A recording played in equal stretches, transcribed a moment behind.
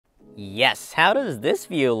Yes, how does this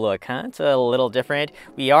view look, huh? It's a little different.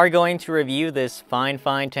 We are going to review this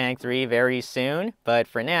Fifine Tank 3 very soon, but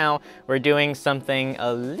for now, we're doing something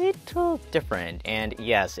a little different. And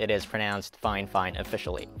yes, it is pronounced Fifine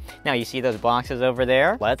officially. Now, you see those boxes over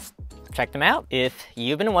there? Let's check them out. If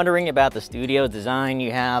you've been wondering about the studio design,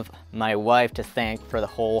 you have my wife to thank for the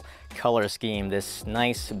whole color scheme. This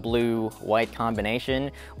nice blue-white combination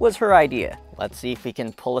was her idea. Let's see if we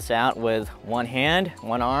can pull this out with one hand,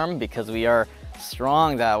 one arm, because we are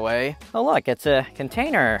strong that way. Oh look, it's a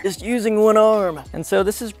container, just using one arm. And so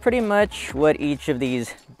this is pretty much what each of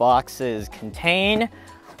these boxes contain.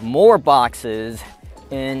 More boxes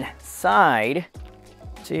inside.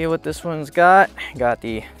 See what this one's got. Got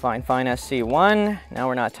the Fifine SC1. Now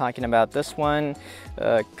we're not talking about this one.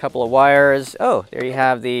 A couple of wires. Oh, there you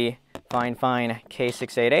have the Fifine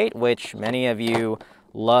K688, which many of you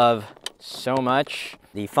love so much.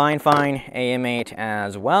 The Fifine AM8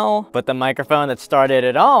 as well. But the microphone that started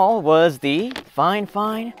it all was the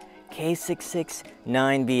Fifine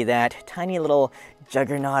K669B, that tiny little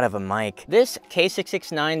juggernaut of a mic. This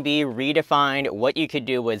K669B redefined what you could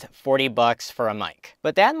do with 40 bucks for a mic.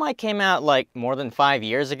 But that mic came out like more than 5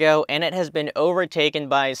 years ago, and it has been overtaken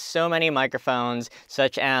by so many microphones,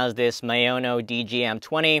 such as this Maono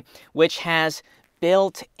DGM20, which has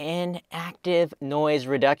built-in active noise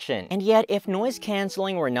reduction. And yet, if noise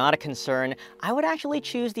canceling were not a concern, I would actually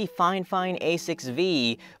choose the Fifine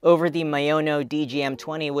A6V over the Maono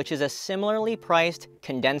DGM20, which is a similarly priced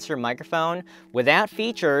condenser microphone without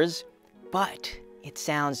features, but it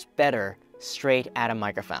sounds better straight out of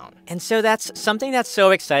microphone. And so that's something that's so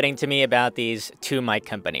exciting to me about these two mic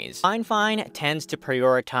companies. Fifine tends to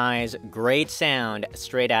prioritize great sound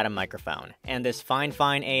straight out of microphone, and this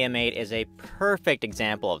Fifine AM8 is a perfect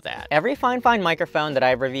example of that. Every Fifine microphone that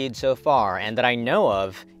I've reviewed so far, and that I know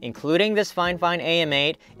of, including this Fifine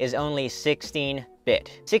AM8, is only 16-bit.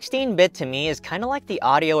 16-bit to me is kind of like the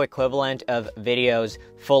audio equivalent of video's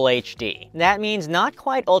full HD. That means not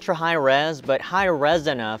quite ultra high res, but high res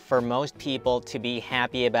enough for most people to be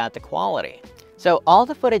happy about the quality. So all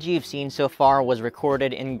the footage you've seen so far was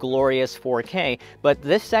recorded in glorious 4K, but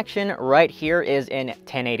this section right here is in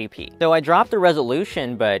 1080p. So I dropped the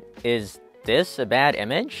resolution, but is this a bad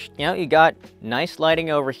image? You know, you got nice lighting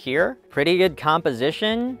over here, pretty good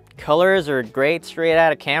composition, colors are great straight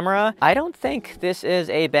out of camera. I don't think this is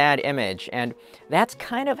a bad image, and that's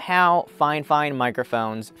kind of how Fifine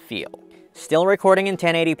microphones feel. Still recording in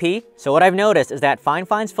 1080p, so what I've noticed is that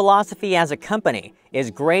Fifine's philosophy as a company is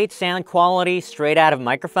great sound quality straight out of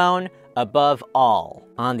microphone above all.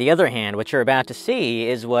 On the other hand, what you're about to see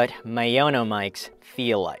is what Maono mics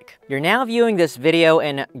feel like. You're now viewing this video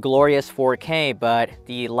in glorious 4K, but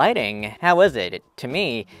the lighting, how is it? To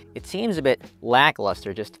me, it seems a bit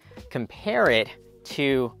lackluster. Just compare it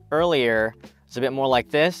to earlier. It's a bit more like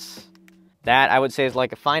this. That I would say is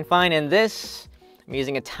like a Fifine, and this, I'm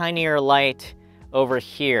using a tinier light over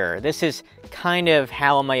here. This is kind of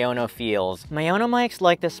how a Maono feels. Maono mics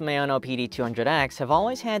like this Maono PD200x have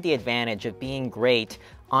always had the advantage of being great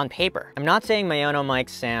on paper. I'm not saying Maono mics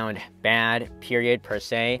sound bad, period, per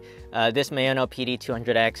se. This Maono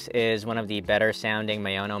PD200x is one of the better sounding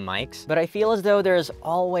Maono mics, but I feel as though there's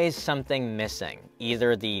always something missing.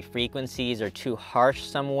 Either the frequencies are too harsh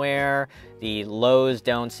somewhere, the lows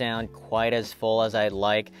don't sound quite as full as I'd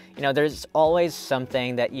like. You know, there's always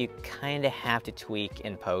something that you kind of have to tweak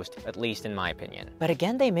in post, at least in my opinion. But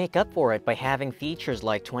again, they make up for it by having features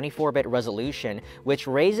like 24-bit resolution, which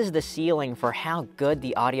raises the ceiling for how good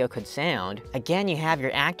the audio could sound. Again, you have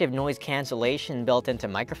your active noise cancellation built into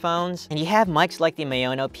microphones, and you have mics like the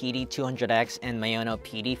Maono PD200x and Maono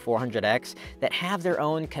PD400x that have their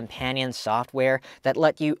own companion software that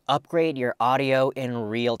let you upgrade your audio in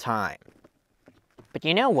real time. But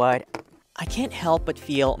you know what? I can't help but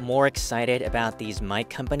feel more excited about these mic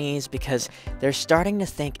companies because they're starting to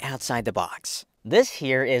think outside the box. This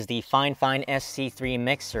here is the Fifine SC3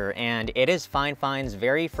 mixer, and it is Fifine's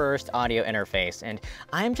very first audio interface, and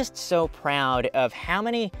I'm just so proud of how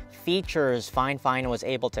many features Fifine was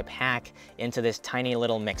able to pack into this tiny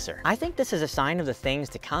little mixer. I think this is a sign of the things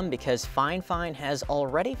to come because Fifine has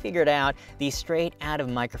already figured out the straight out of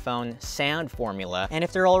microphone sound formula, and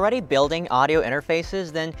if they're already building audio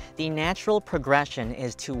interfaces, then the natural progression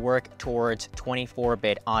is to work towards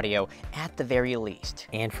 24-bit audio at the very least.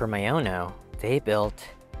 And for Maono, they built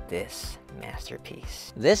this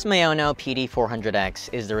masterpiece. This Maono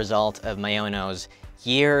PD400x is the result of Maono's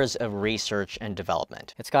years of research and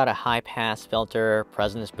development. It's got a high pass filter,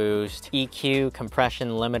 presence boost, EQ,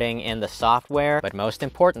 compression limiting in the software, but most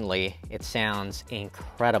importantly, it sounds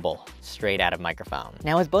incredible straight out of microphone.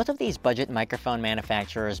 Now, with both of these budget microphone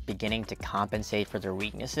manufacturers beginning to compensate for their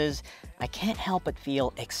weaknesses, I can't help but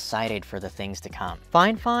feel excited for the things to come.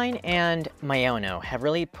 Fifine and Maono have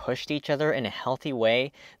really pushed each other in a healthy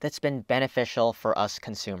way that's been beneficial for us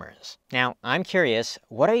consumers. Now, I'm curious,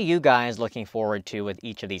 what are you guys looking forward to with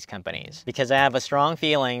each of these companies? Because I have a strong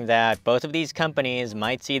feeling that both of these companies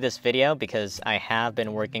might see this video because I have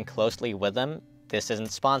been working closely with them. This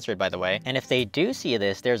isn't sponsored, by the way. And if they do see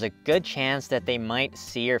this, there's a good chance that they might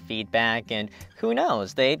see your feedback, and who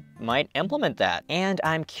knows, they might implement that. And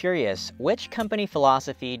I'm curious, which company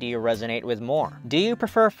philosophy do you resonate with more? Do you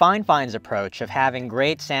prefer Fifine's approach of having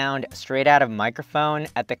great sound straight out of microphone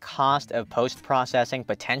at the cost of post-processing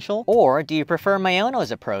potential? Or do you prefer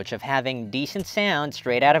Maono's approach of having decent sound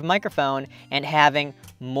straight out of microphone and having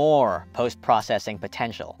more post-processing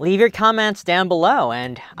potential? Leave your comments down below,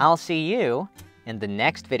 and I'll see you in the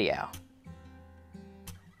next video.